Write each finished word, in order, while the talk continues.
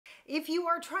If you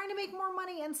are trying to make more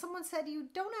money and someone said you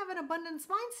don't have an abundance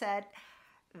mindset,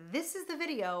 this is the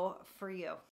video for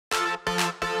you.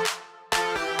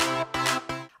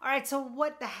 All right, so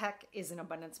what the heck is an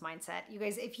abundance mindset? You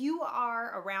guys, if you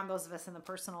are around those of us in the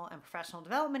personal and professional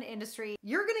development industry,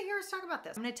 you're gonna hear us talk about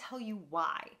this. I'm gonna tell you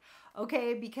why,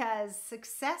 okay? Because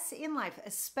success in life,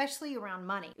 especially around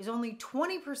money, is only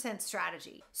 20%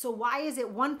 strategy. So why is it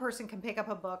one person can pick up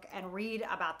a book and read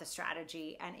about the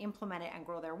strategy and implement it and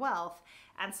grow their wealth,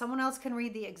 and someone else can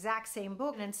read the exact same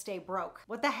book and stay broke?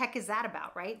 What the heck is that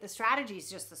about, right? The strategy is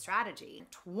just the strategy.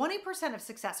 20% of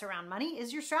success around money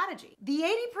is your strategy. The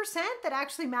 80% that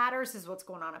actually matters is what's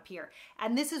going on up here.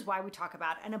 And this is why we talk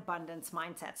about an abundance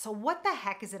mindset. So what the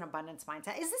heck is an abundance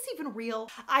mindset? Is this even real?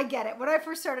 I get it. When I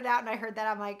first started out and I heard that,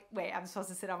 I'm like, wait, I'm supposed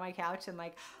to sit on my couch and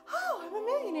like, oh, I'm a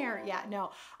millionaire. Yeah,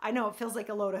 no, I know it feels like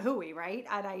a load of hooey, right?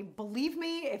 And believe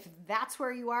me, if that's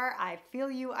where you are, I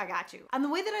feel you, I got you. And the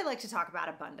way that I like to talk about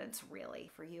abundance really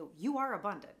for you, you are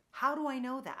abundant. How do I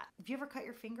know that? Have you ever cut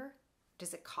your finger?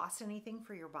 Does it cost anything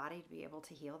for your body to be able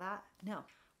to heal that? No.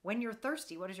 When you're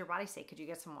thirsty, what does your body say? Could you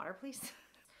get some water, please?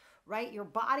 Right? Your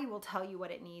body will tell you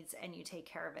what it needs and you take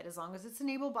care of it. As long as it's an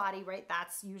able body, right?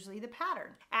 That's usually the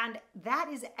pattern. And that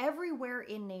is everywhere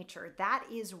in nature. That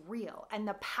is real. And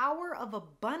the power of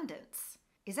abundance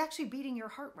is actually beating your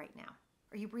heart right now.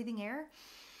 Are you breathing air?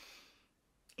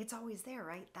 It's always there,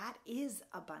 right? That is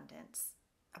abundance.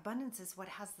 Abundance is what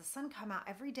has the sun come out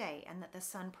every day and that the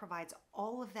sun provides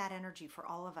all of that energy for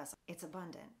all of us. It's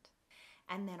abundant.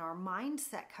 And then our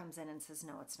mindset comes in and says,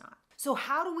 no, it's not. So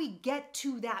how do we get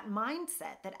to that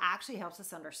mindset that actually helps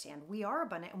us understand we are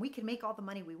abundant and we can make all the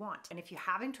money we want? And if you're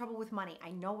having trouble with money,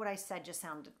 I know what I said just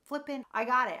sounded flippant. I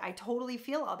got it. I totally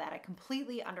feel all that. I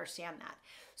completely understand that.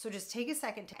 So just take a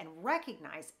second and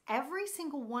recognize every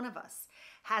single one of us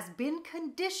has been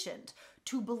conditioned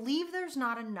to believe there's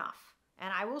not enough.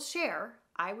 And I will share,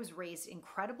 I was raised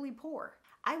incredibly poor.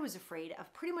 I was afraid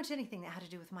of pretty much anything that had to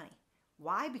do with money.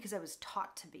 Why? Because I was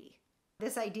taught to be.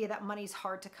 This idea that money's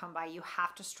hard to come by, you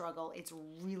have to struggle, it's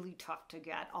really tough to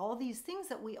get. All these things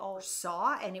that we all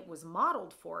saw and it was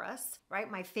modeled for us, right?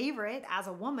 My favorite as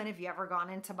a woman, if you ever gone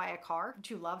in to buy a car, don't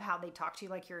you love how they talk to you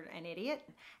like you're an idiot?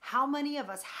 How many of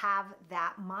us have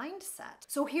that mindset?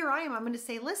 So here I am, I'm gonna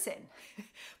say, listen,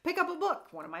 pick up a book.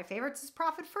 One of my favorites is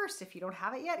Profit First. If you don't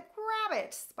have it yet, grab it.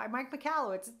 It's by Mike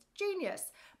McCallum, it's genius.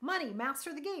 Money,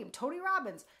 Master the Game, Tony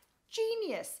Robbins.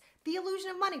 Genius. The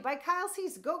Illusion of Money by Kyle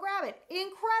Cease. Go grab it.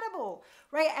 Incredible,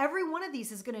 right? Every one of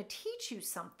these is going to teach you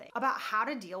something about how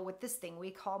to deal with this thing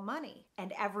we call money.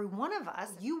 And every one of us,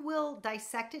 you will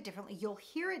dissect it differently. You'll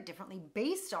hear it differently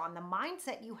based on the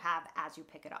mindset you have as you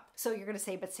pick it up. So you're going to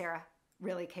say, but Sarah,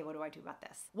 really, okay, what do I do about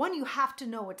this? One, you have to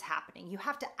know what's happening. You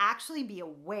have to actually be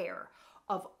aware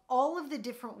of all of the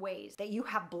different ways that you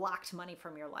have blocked money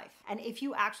from your life. And if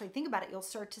you actually think about it, you'll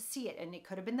start to see it. And it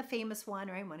could have been the famous one,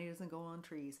 right? Money doesn't go on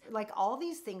trees. Like all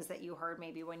these things that you heard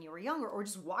maybe when you were younger or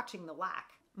just watching the lack.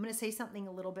 I'm gonna say something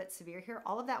a little bit severe here.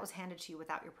 All of that was handed to you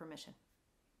without your permission.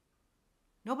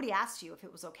 Nobody asked you if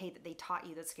it was okay that they taught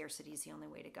you that scarcity is the only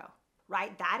way to go.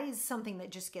 Right? That is something that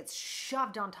just gets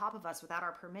shoved on top of us without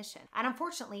our permission. And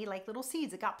unfortunately, like little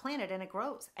seeds, it got planted and it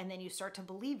grows. And then you start to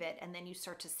believe it and then you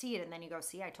start to see it and then you go,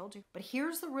 see, I told you. But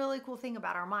here's the really cool thing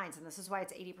about our minds, and this is why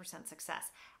it's 80%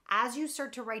 success. As you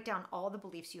start to write down all the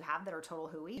beliefs you have that are total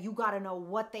hooey, you got to know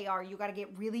what they are. You got to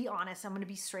get really honest. I'm going to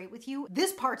be straight with you.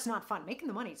 This part's not fun. Making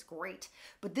the money is great,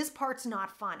 but this part's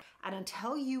not fun. And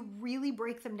until you really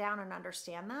break them down and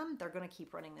understand them, they're going to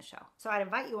keep running the show. So I'd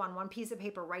invite you on one piece of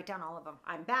paper, write down all of them.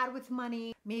 I'm bad with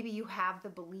money. Maybe you have the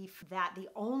belief that the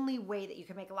only way that you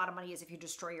can make a lot of money is if you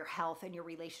destroy your health and your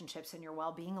relationships and your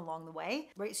well-being along the way,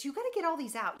 right? So you got to get all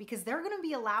these out because they're going to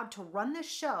be allowed to run the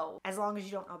show as long as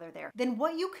you don't know they're there. Then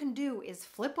what you can do is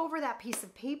flip over that piece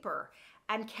of paper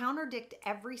and contradict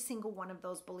every single one of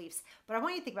those beliefs. But I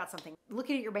want you to think about something.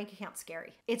 Looking at your bank account is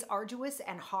scary. It's arduous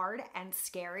and hard and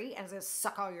scary and it's gonna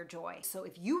suck all your joy. So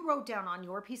if you wrote down on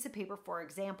your piece of paper, for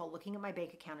example, looking at my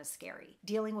bank account is scary.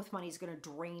 Dealing with money is gonna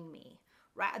drain me.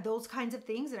 Right? Those kinds of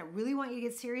things. And I really want you to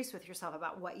get serious with yourself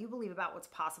about what you believe about what's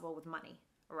possible with money.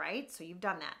 Right? So you've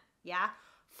done that. Yeah?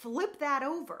 Flip that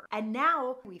over. And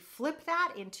now we flip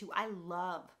that into, I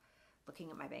love looking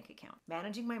at my bank account.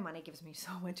 Managing my money gives me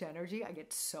so much energy. I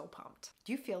get so pumped.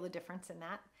 Do you feel the difference in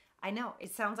that? I know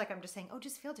it sounds like I'm just saying, oh,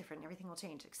 just feel different and everything will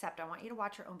change. Except I want you to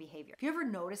watch your own behavior. If you ever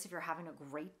notice if you're having a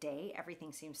great day,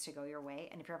 everything seems to go your way.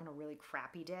 And if you're having a really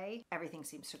crappy day, everything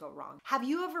seems to go wrong. Have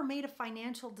you ever made a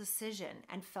financial decision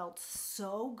and felt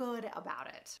so good about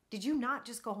it? Did you not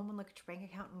just go home and look at your bank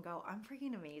account and go, I'm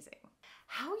freaking amazing?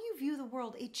 How you view the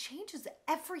world, it changes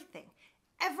everything.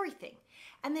 everything.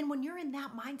 And then when you're in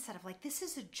that mindset of like, this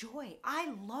is a joy.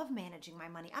 I love managing my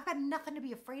money. I've got nothing to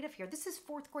be afraid of here. This is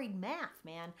 4th grade math,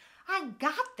 man. I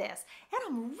got this and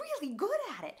I'm really good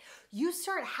at it. You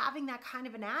start having that kind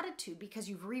of an attitude because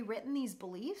you've rewritten these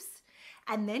beliefs.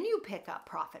 And then you pick up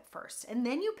Profit First, and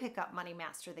then you pick up Money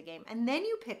Master the Game, and then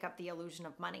you pick up The Illusion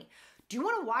of Money. Do you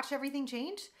want to watch everything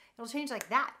change? It'll change like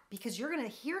that because you're going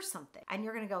to hear something and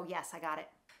you're going to go, yes, I got it.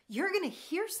 You're going to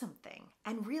hear something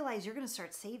and realize you're going to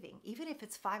start saving, even if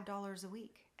it's $5 a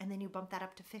week. And then you bump that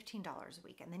up to $15 a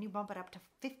week. And then you bump it up to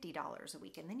 $50 a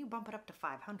week. And then you bump it up to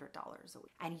 $500 a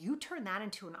week. And you turn that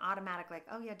into an automatic like,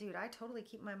 oh yeah, dude, I totally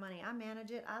keep my money. I manage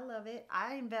it. I love it.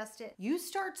 I invest it. You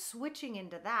start switching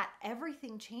into that,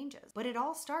 everything changes. But it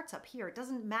all starts up here. It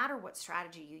doesn't matter what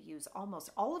strategy you use. Almost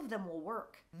all of them will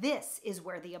work. This is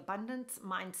where the abundance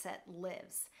mindset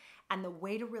lives. And the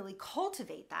way to really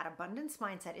cultivate that abundance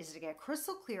mindset is to get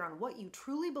crystal clear on what you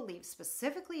truly believe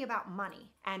specifically about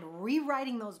money and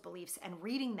rewriting those beliefs and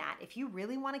reading that. If you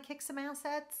really want to kick some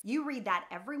assets, you read that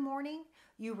every morning,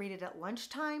 you read it at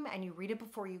lunchtime, and you read it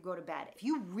before you go to bed. If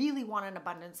you really want an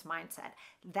abundance mindset,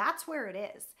 that's where it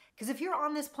is. Because if you're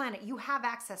on this planet, you have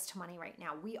access to money right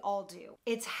now. We all do.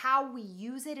 It's how we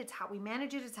use it. It's how we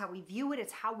manage it. It's how we view it.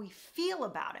 It's how we feel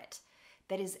about it.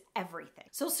 That is everything.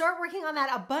 So start working on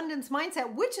that abundance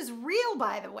mindset, which is real,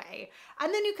 by the way.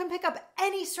 And then you can pick up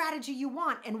any strategy you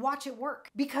want and watch it work,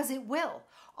 because it will.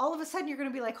 All of a sudden, you're going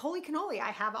to be like, holy cannoli,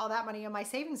 I have all that money in my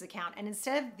savings account. And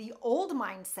instead of the old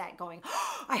mindset going,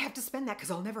 oh, I have to spend that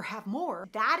because I'll never have more,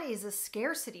 that is a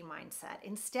scarcity mindset.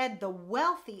 Instead, the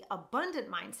wealthy, abundant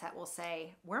mindset will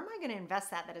say, where am I going to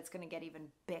invest that it's going to get even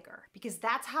bigger? Because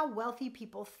that's how wealthy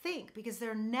people think, because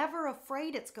they're never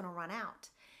afraid it's going to run out.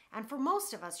 And for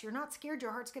most of us, you're not scared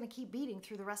your heart's going to keep beating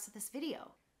through the rest of this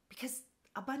video, because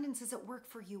abundance is at work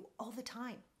for you all the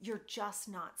time. You're just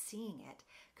not seeing it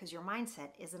because your mindset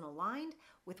isn't aligned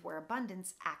with where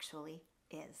abundance actually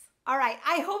is. All right,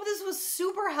 I hope this was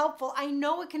super helpful. I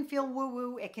know it can feel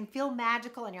woo-woo, it can feel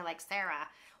magical, and you're like, Sarah,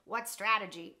 what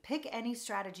strategy? Pick any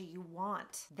strategy you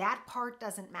want. That part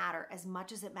doesn't matter as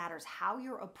much as it matters how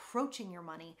you're approaching your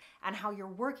money and how you're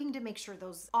working to make sure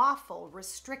those awful,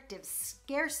 restrictive,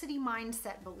 scarcity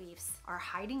mindset beliefs are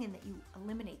hiding, and that you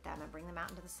eliminate them and bring them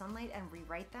out into the sunlight and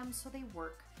rewrite them so they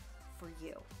work for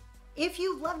you. If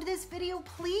you loved this video,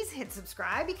 please hit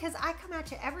subscribe, because I come at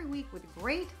you every week with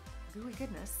great gooey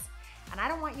goodness, and I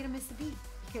don't want you to miss a beat.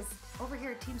 Because over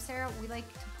here at Team Sarah, we like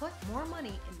to put more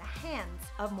money in the hands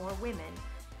of more women,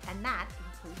 and that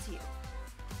includes you.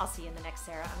 I'll see you in the next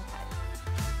Sarah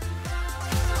Uncut.